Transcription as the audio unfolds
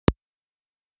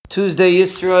Tuesday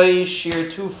Yisrael, Shir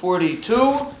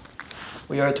 242.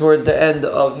 We are towards the end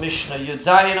of Mishnah Yud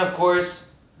Zayin, of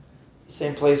course. The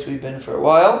same place we've been for a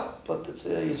while, but it's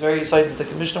very exciting. It's like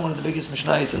the Mishnah, one of the biggest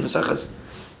Mishnahs in Maseches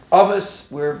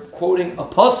Avos. We're quoting a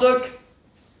pasuk,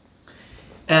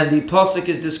 and the pasuk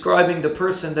is describing the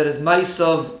person that is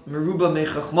Maisav Meruba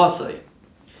Mechachmasai.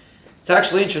 It's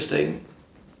actually interesting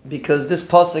because this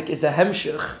pasuk is a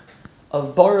hemshich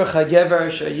of Baruch HaGever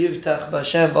Sheyivtach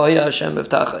B'Hashem V'Haya Hashem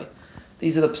B'Vtachai.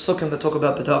 These are the psukim that talk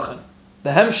about B'tachan.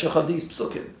 The hemshich of these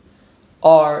psukim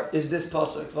is this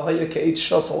pasuk V'Haya Ke'it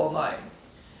Shasal Amayim,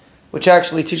 which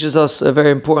actually teaches us a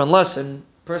very important lesson.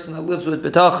 A person that lives with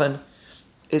B'tachan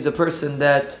is a person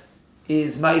that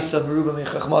is Ma'isa Meruba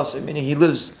Mechachmasai, meaning he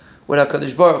lives with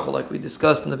HaKadosh Baruch Hu, like we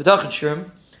discussed in the B'tachan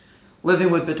Shirim. Living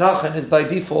with B'tachan is by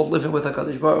default living with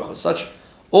HaKadosh Baruch Hu.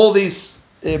 All these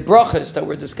brachas that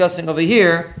we're discussing over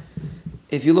here,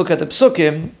 if you look at the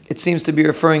psukim, it seems to be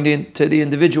referring to the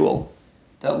individual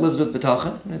that lives with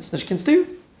B'tachan, and it's Nishkin Stir. You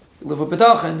live with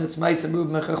B'tachan, it's Ma'isa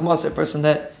Meruba Mechachmasai, a person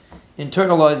that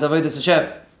internalized Avodas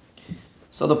Hashem.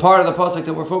 So the part of the pasuk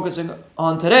that we're focusing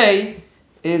on today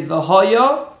is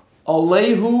V'haya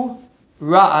Alehu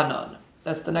Ra'anan.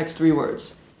 That's the next three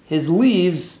words. His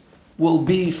leaves will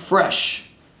be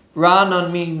fresh.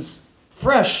 Ra'anan means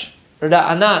fresh.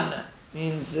 Ra'anan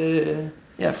means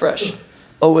fresh.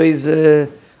 Always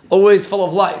full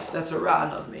of life. That's what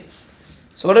Ra'anan means.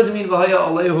 So what does it mean V'haya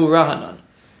Alehu Ra'anan?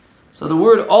 So the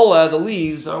word Ola, the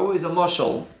leaves, are always a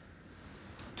mashal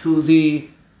to the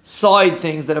side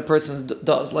things that a person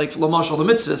does. Like Lamashal, the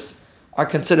mitzvahs are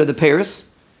considered the peiros,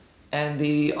 and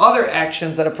the other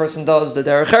actions that a person does, the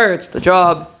derech eretz, the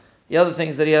job, the other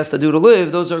things that he has to do to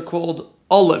live, those are called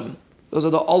olim. Those are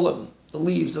the olim, the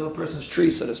leaves of a person's tree,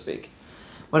 so to speak.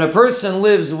 When a person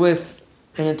lives with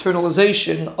an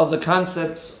internalization of the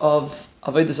concepts of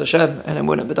Avodas Hashem and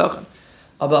Emunah B'tachan,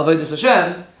 about Avodas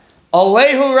Hashem,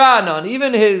 Alehu Ra'anan,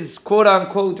 even his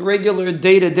quote-unquote regular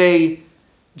day-to-day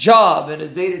job and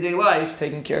his day-to-day life,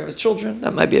 taking care of his children,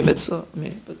 that might be a mitzvah,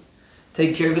 but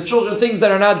taking care of his children, things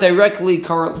that are not directly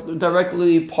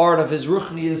part of his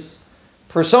ruchnius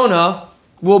persona,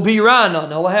 will be Ra'anan.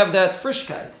 He'll have that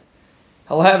frischkeit.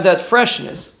 He'll have that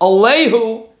freshness.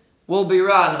 Alehu will be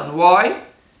Ra'anan. Why?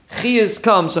 Chiyas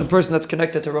comes, so a person that's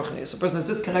connected to ruchnius. A person that's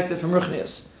disconnected from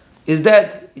ruchnius is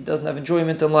dead. He doesn't have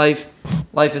enjoyment in life.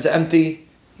 Life is empty.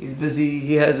 He's busy.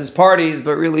 He has his parties,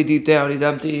 but really deep down he's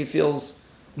empty. He feels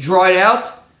dried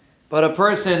out. But a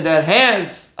person that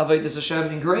has Avodas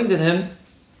Hashem ingrained in him,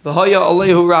 V'haya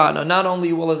Alehu Ra'anan, not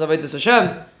only will his Avodas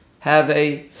Hashem have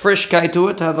a frischkeit to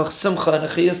it, have a simcha and a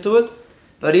chiyas to it,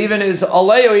 but even his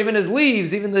alehu, even his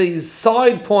leaves, even these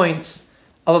side points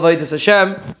of Avodas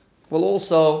Hashem will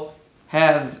also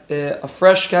have a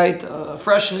frischkeit, a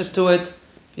freshness to it,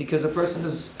 because a person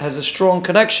has a strong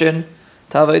connection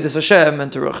to Avodas Hashem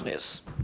and to ruchnius.